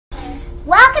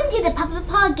to the Papa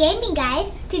Paw Gaming,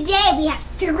 guys. Today we have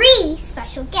 3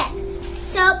 special guests.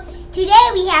 So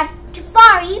today we have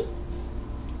Jafari,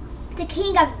 the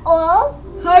king of all.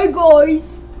 Hi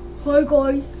guys. Hi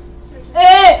guys.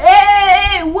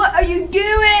 Hey, what are you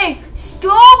doing?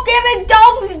 Stop giving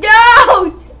thumbs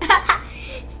down.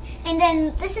 And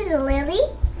then this is Lily.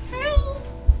 Hi.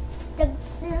 The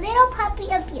little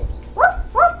puppy of beauty. Woof,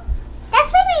 woof.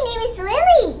 That's why my name is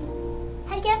Lily.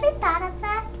 Have you ever thought of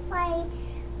that? Why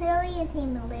Lily is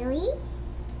named Lily?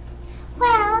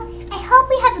 Well, I hope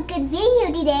we have a good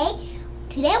video today.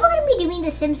 Today we're going to be doing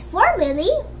The Sims 4, Lily.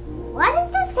 What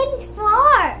is The Sims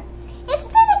 4? It's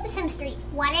something like The Sims 3.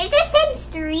 What is The Sims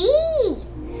 3?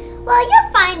 Well,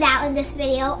 you'll find out in this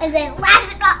video. And then last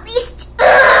but not least,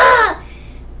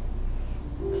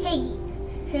 Tiggy.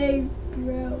 Hey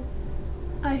bro,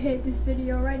 I hate this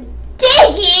video already.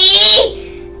 Tiggy!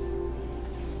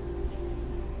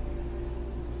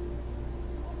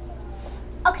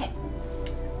 Okay.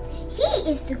 He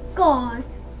is the god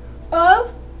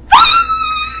of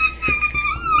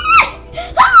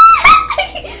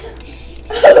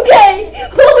Okay,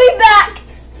 we'll be back.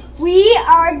 We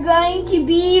are going to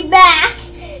be back.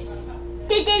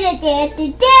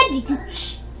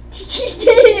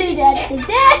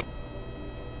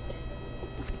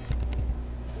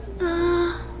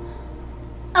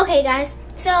 Okay guys,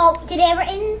 so today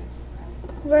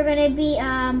we're gonna be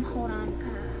hold on,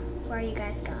 where are you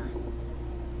guys gone?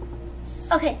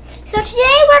 Okay, so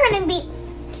today we're gonna be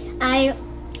that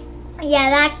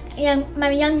young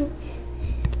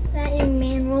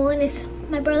man rolling is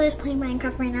my brother's playing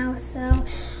Minecraft right now, so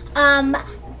I'm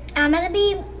gonna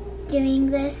be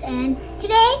doing this, and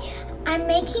today I'm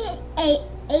making a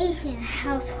Asian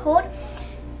household.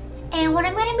 And what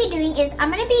I'm going to be doing is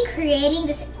I'm going to be creating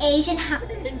this Asian house.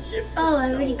 Oh,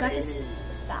 I already got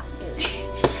this fat dude.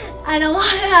 I don't want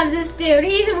to have this dude.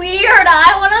 He's weird.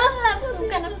 I want to have some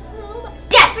kind of...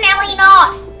 Definitely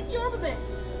not.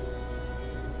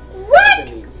 What?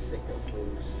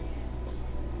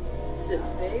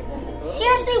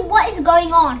 Seriously, what is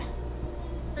going on?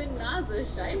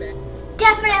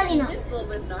 Definitely not.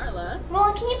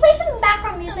 Roland, can you play some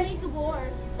background music?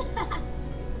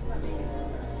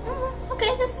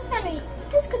 Okay, this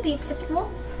could be acceptable.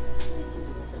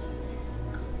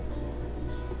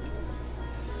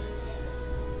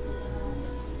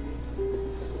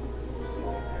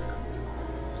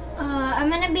 I'm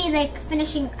gonna be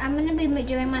I'm gonna be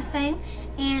doing my thing,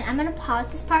 and I'm gonna pause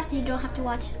this part so you don't have to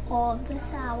watch all of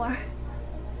this hour.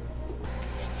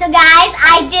 So guys,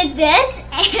 I did this,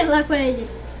 and look what I did.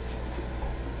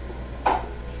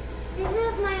 This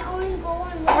is my only goal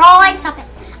in Rolling, stop it.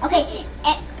 Okay,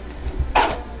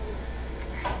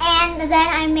 and then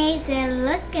I made the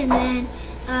look, and then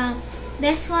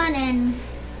this one and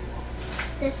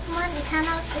this one, it kind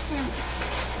of looks the same.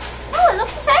 Oh, it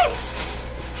looks the same.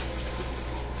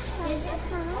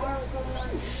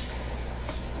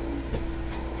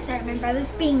 Sorry, my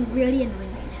brother's being really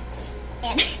annoying right now.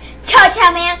 And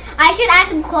Chow man, I should add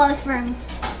some clothes for him.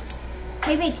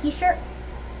 Maybe a t-shirt,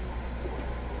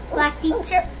 black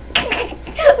t-shirt.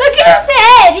 Look at his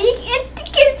head.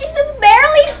 It just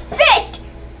barely fit.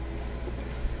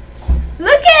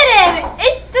 Look at him.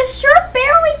 The shirt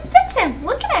barely fits him.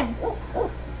 Look at him. Oh,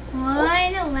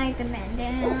 I don't like the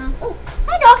bandana.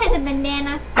 My dog has a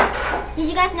bandana. Did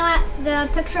you guys know the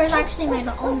picture is actually my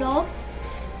own dog?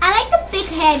 I like the big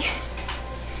head.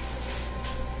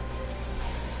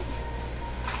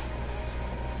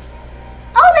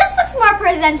 Oh, this looks more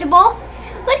presentable.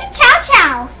 Look at Chow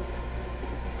Chow.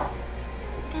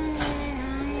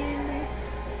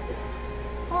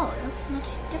 Oh, it looks much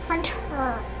different.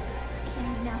 Okay,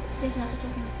 no, there's no such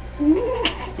thing.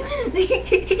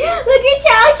 Look at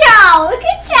Chow Chow. Look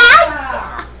at Chow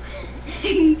Chow.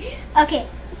 Okay,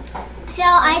 so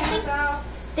I think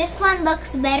this one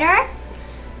looks better.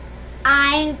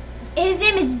 His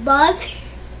name is Buzz.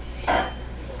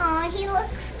 Oh, he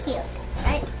looks cute,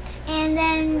 right? And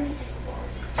then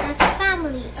that's the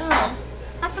family. Oh,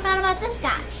 I forgot about this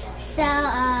guy. So,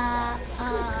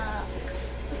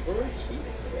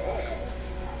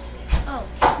 oh,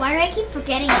 why do I keep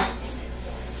forgetting everything?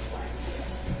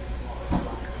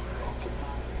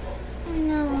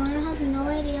 No, I have no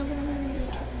idea what I'm going to do.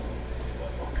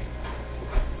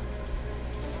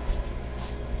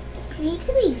 Need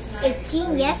to be a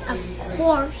genius, of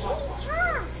course.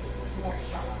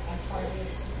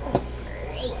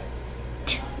 Great.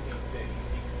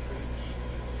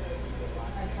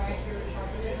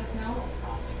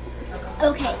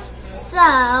 Okay, so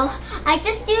I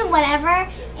just do whatever,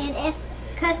 and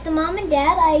because the mom and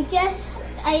dad, I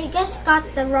just got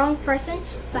the wrong person,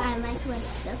 but I like what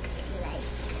it looks like.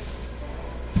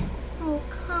 Oh,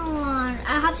 come on.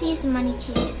 I have to use the money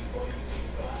cheat.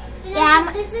 Yeah,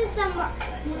 this is some.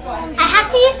 I have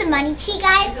to use the money cheat,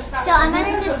 guys. So I'm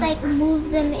gonna just like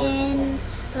move them in,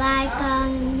 like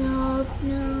no.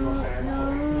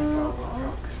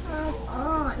 Oh, come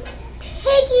on,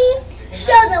 Piggy.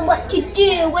 Show them what to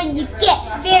do when you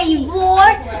get very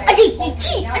bored. I do the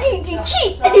cheat. I do the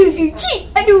cheat. I do the cheat.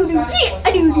 I do the cheat.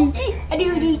 I do the cheat. I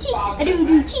do the cheat. I do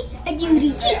the cheat. I do the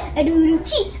cheat. I do the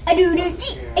cheat. I do the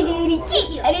cheat. I do the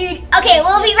cheat. I do. Okay,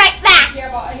 we'll be right back.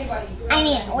 I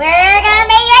mean, we're gonna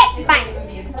be right back.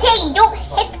 Piggy, don't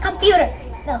hit the computer.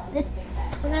 No,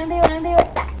 we're gonna be right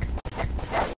back.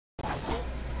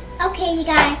 Okay, you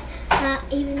guys.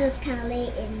 Even though it's kind of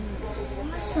late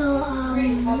so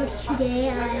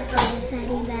today I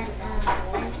deciding that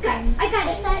I got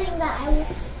deciding that I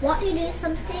want to do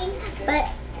something, but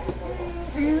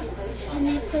can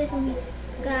I play from you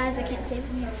guys? I can't play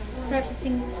from here. So I have to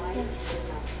think.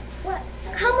 What?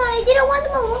 Come on! I didn't want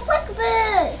them to look like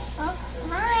this. Oh,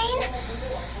 fine.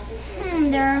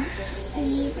 They're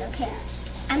these. Okay.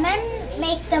 I'm gonna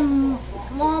make them.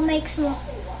 We'll make some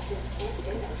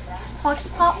hot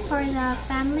pot for the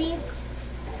family.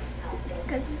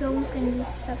 Because it's almost going to be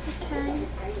supper time.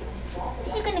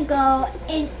 She's going to go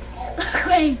in. Look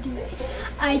what I do.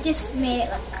 I just made it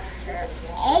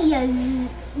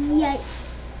look.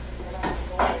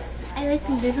 I like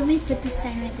the little bit, put this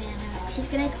sign right there. She's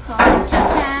going to call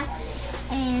Cha-Cha.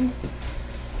 And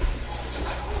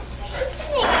she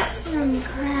can make some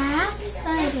crafts. I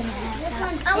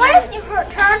want to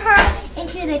turn her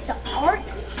into like the art.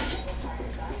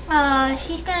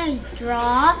 She's going to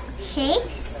draw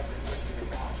shapes.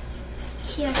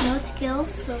 She has no skills,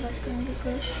 so that's going to be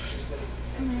good.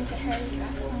 I'm going to get her to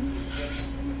draw some.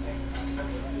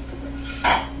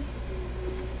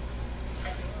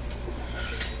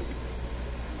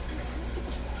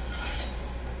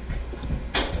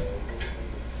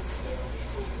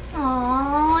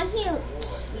 Aww, you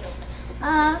cute.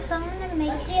 So I'm going to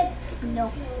make it.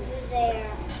 No. There.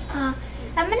 I'm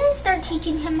going to start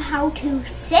teaching him how to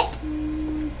sit.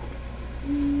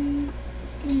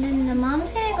 And then the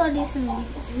mom's gonna go do some. The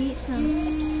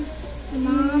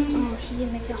mom, she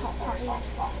didn't make the hot pot yet.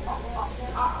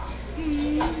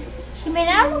 She made it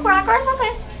out of the crackers,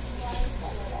 okay.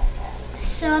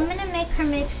 So I'm gonna make her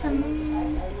make some.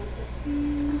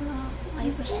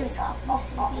 I wish it was hot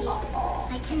musubi.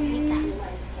 I can't make that.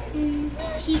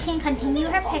 She can continue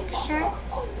her picture.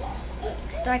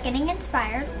 Start getting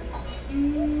inspired.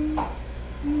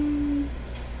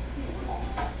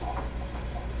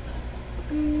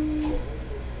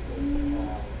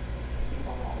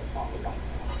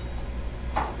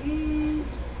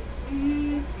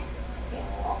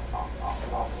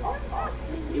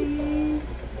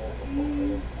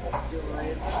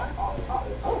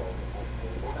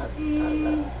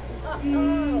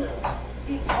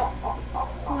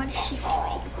 What is she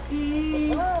doing?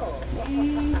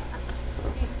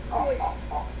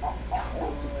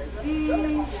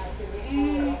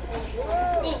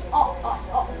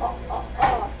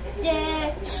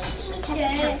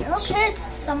 Okay, it's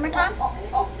summertime.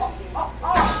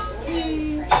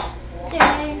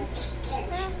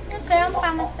 Okay, I'm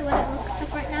fine with what it looks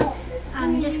like right now.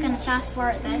 I'm just gonna fast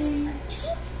forward this.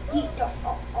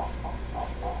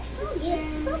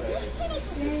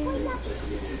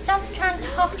 Stop trying to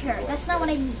talk to her. That's not what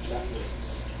I need.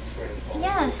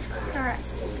 Yes, correct.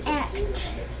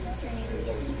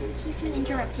 She's been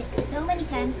interrupted so many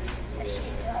times that she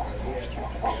still has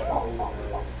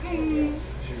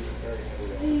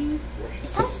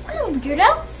Is that some kind of weirdo?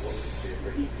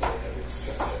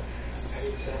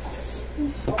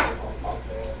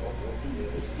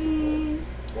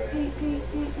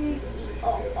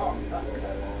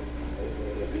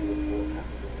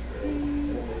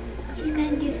 She's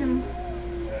gonna do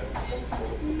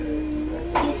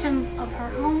some of her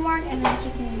homework, and then she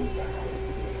can.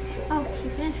 Oh, she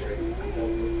finished.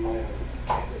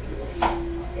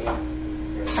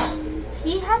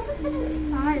 She hasn't been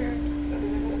inspired.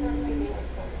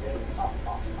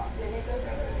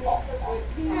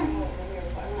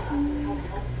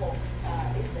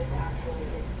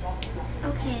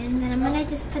 Okay, and then I'm gonna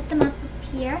just put them up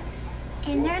here,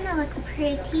 and they're gonna look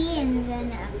pretty, and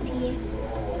then up here.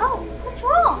 Oh, what's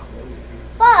wrong?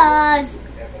 Buzz!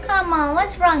 Come on,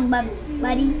 what's wrong,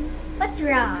 buddy? What's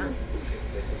wrong?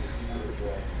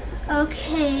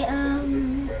 Okay,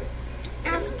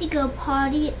 asked to go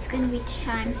potty. It's gonna be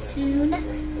time soon.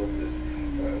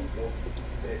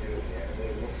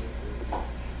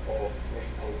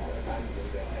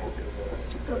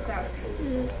 Go grab some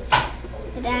food.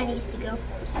 The dad needs to go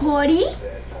potty.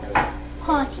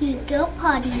 Party, girl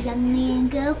party, young man,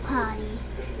 girl party.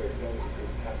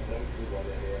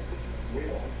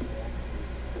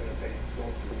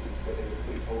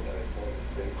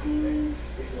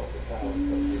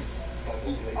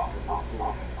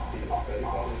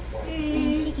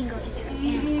 She can go eat her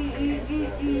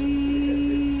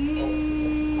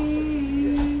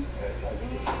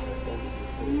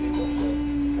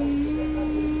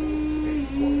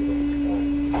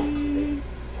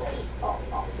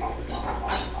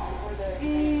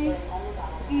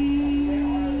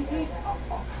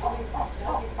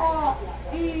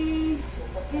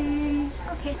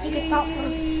Okay, take a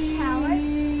thoughtful shower.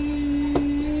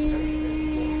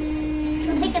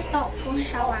 She'll take a thoughtful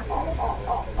shower after this.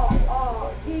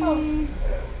 Oh.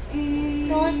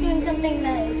 No one's doing something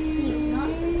that he's not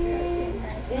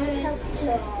supposed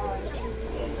to.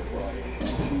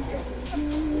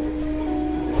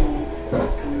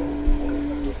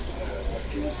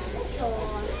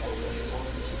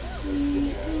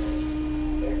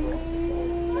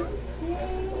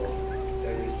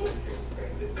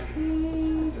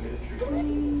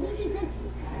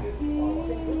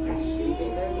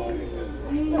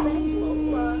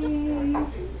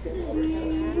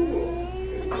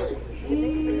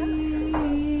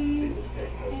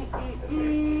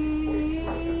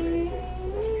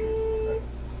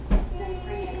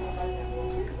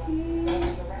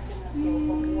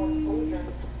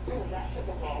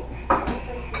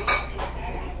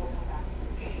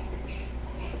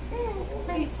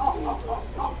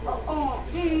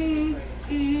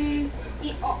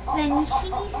 Then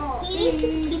he needs to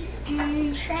keep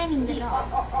training the dog.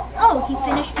 Oh, he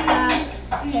finished.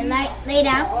 Okay, lay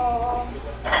down.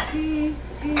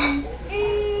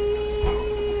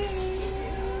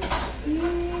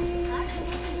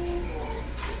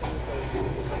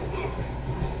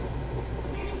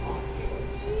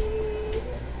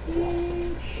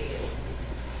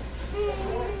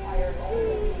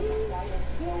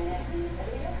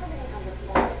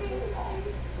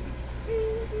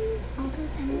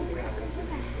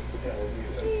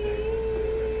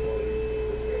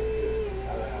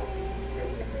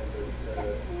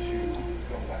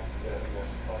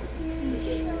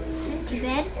 To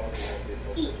bed.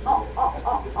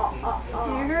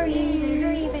 Better hurry.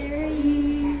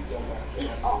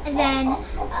 And then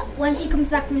when she comes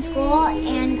back from school,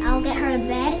 and I'll get her to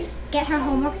bed, get her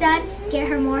homework done, get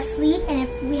her more sleep, and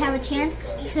if we have a chance,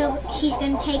 she's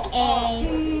gonna take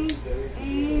a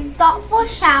thoughtful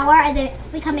shower, and then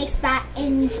become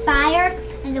inspired,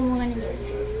 and then we're gonna do this.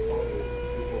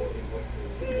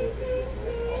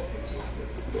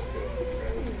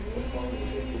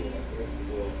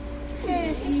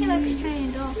 He likes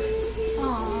trying to go.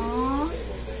 Aww.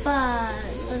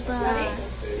 Buzz.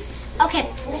 Okay,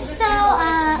 so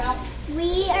I'm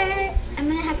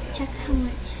gonna have to check how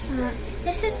much.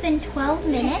 This has been 12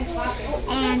 minutes,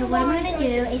 and what I'm gonna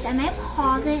do is I might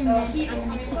pause it and then I'm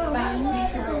gonna keep playing.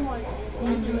 So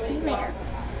I'm gonna see you later.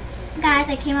 Guys,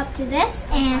 I came up to this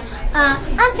and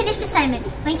unfinished assignment.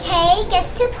 When Kay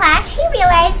gets to class, she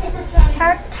realized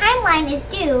her timeline is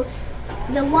due.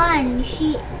 The one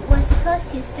she was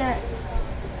supposed to start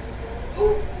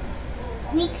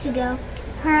weeks ago.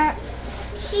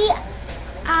 She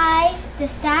eyes the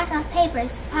stack of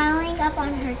papers piling up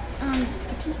on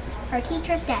her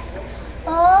teacher's desk.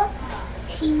 All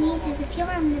she needs is a few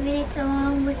more minutes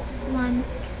along with one.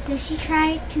 Does she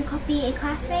try to copy a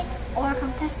classmate or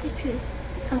confess the truth?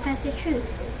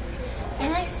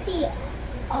 And I see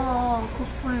all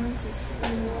performances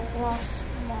small.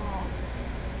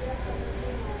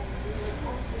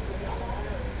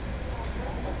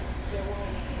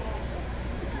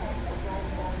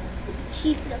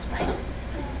 She feels fine.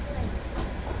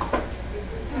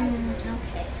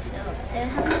 Okay, so they're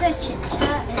having the chit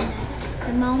chat, and then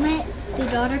the moment the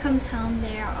daughter comes home,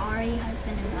 they are already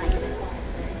husband and wife.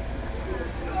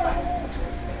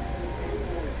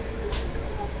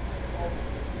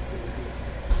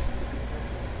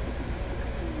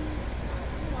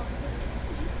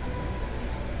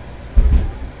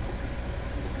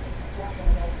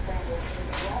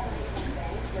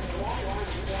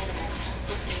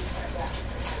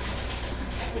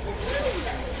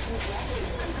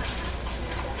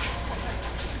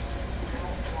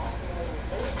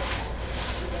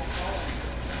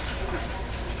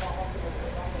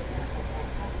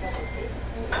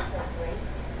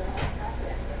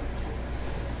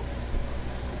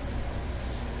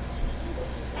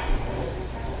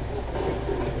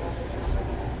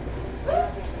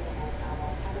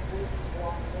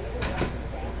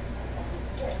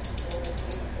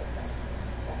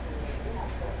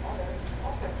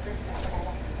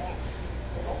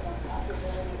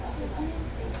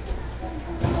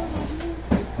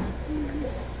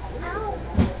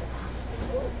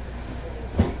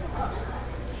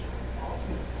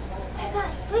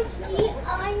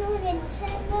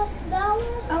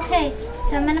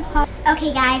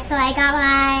 Okay, guys. So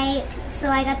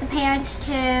I got the parents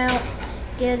to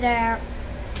do their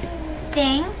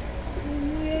thing.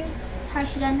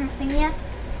 Has she done her thing yet?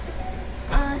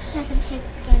 She hasn't taken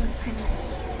the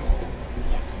pregnancy test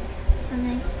yet. So I'm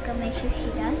gonna go make sure she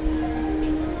does.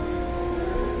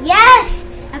 Yes!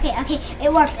 Okay,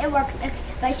 it worked. Okay.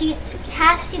 But she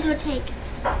has to go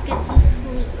get some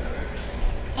sleep.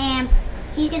 And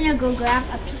he's gonna go grab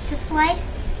a pizza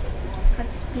slice. Put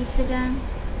this pizza down.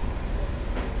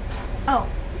 Oh,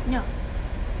 no.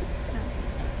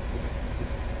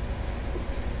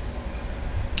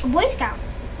 A Boy Scout.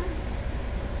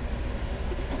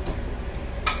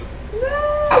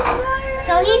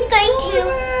 So he's going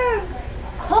to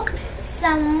cook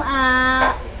some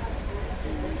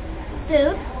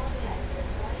food.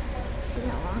 See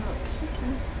how long it'll take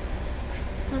him.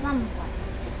 Because I'm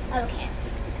okay.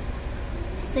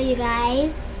 So you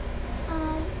guys,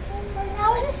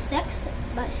 now it is 6,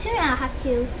 but soon I'll have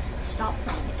to stop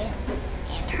playing the game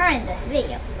and turn this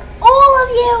video for all of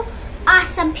you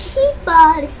awesome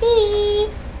people to see.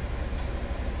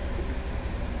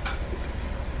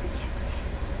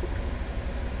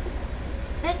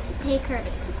 Let's take her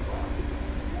to school.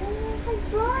 Oh, I'm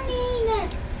burning.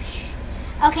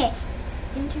 Okay,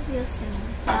 interview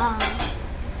singing.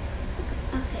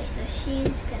 Okay, so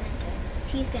he's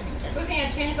gonna just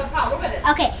change the power with it.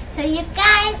 Okay, so you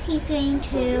guys, he's going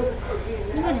to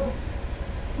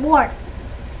Ward.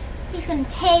 He's gonna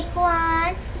take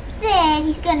one, then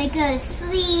he's gonna go to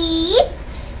sleep.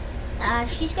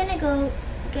 She's gonna go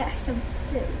get some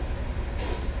food.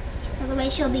 By the way,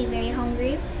 she'll be very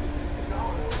hungry.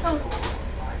 Oh,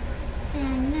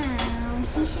 and now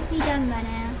he should be done by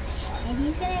now. And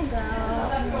he's gonna go.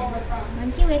 And then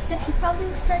once he wakes up, he probably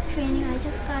will start training. I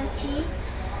just gotta see.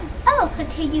 Oh,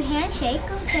 continue handshake.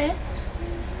 Okay.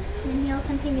 Then he'll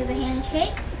continue the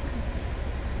handshake.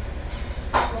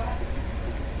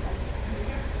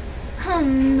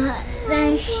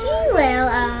 Then she will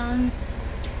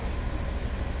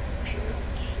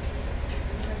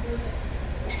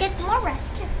get some more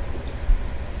rest too.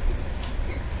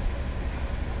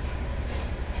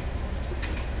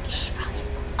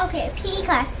 Okay, PE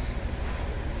class.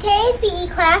 Kay's PE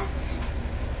class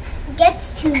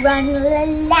gets to run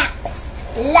laps,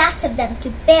 lots of them, to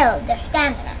build their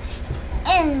stamina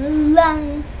and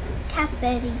lung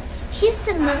capacity. She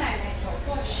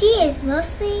is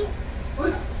mostly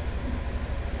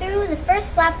through the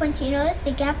first lap when she noticed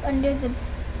the gap under the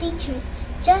bleachers,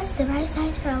 just the right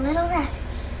size for a little rest.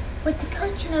 But the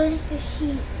coach noticed that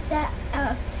she sat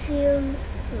a few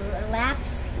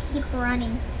laps, keep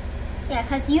running. Yeah,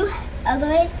 because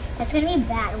otherwise that's going to be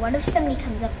bad. What if somebody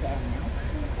comes up there?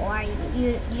 Or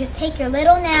you just take your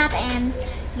little nap and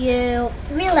you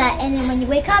realize, and then when you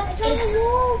wake up, it's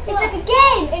like a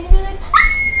game, and you're like, ah!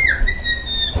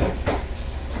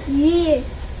 Yeah.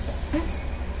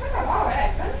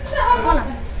 Hold on.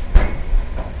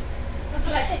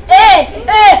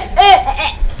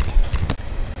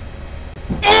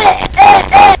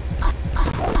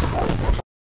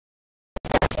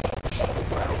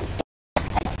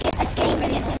 It's getting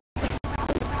really annoying.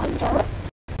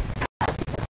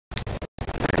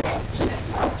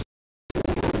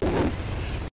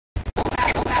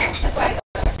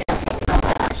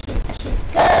 She's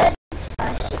good.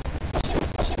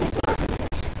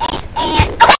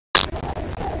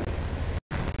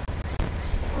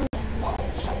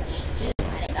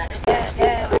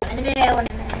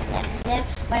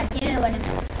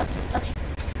 Okay.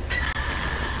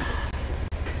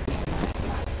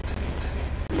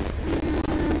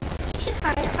 You should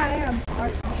hire a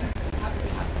bartender.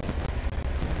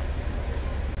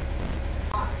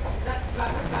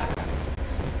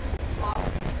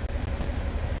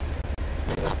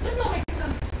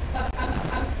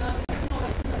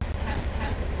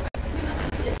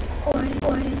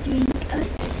 Or a drink.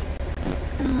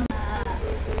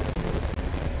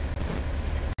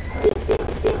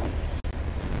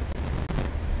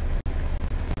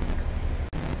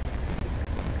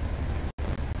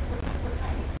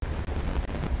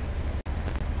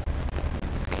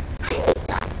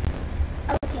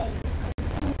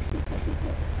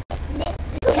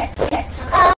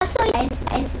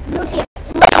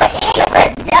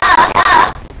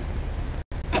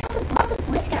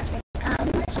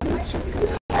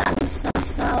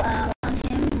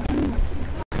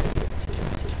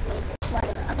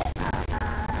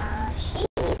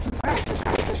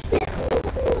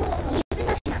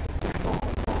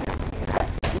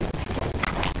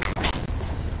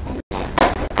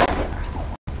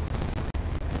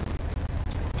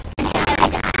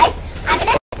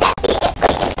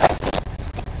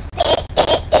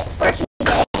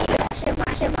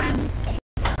 Okay.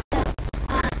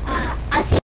 I'll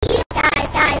see you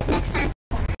guys next time.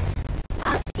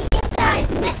 I'll see you guys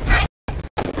next time.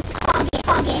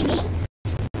 Call gaming.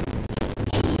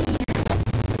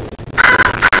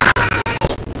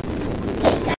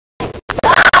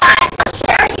 I'll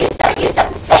share you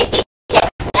some safety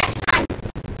tips next time.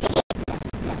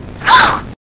 I'll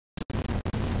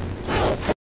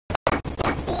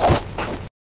see you next time.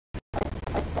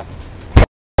 What's this?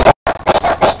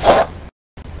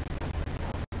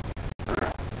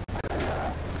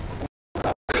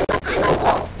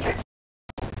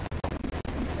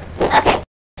 Okay.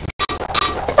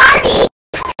 Barbie,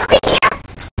 over here.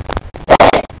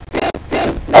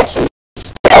 Make sure you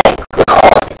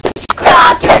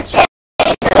subscribe to our channel.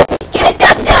 Give a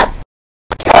thumbs up.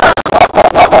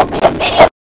 Video.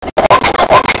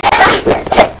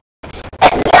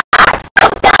 And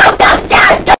thumbs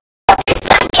down. Don't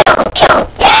dislike it.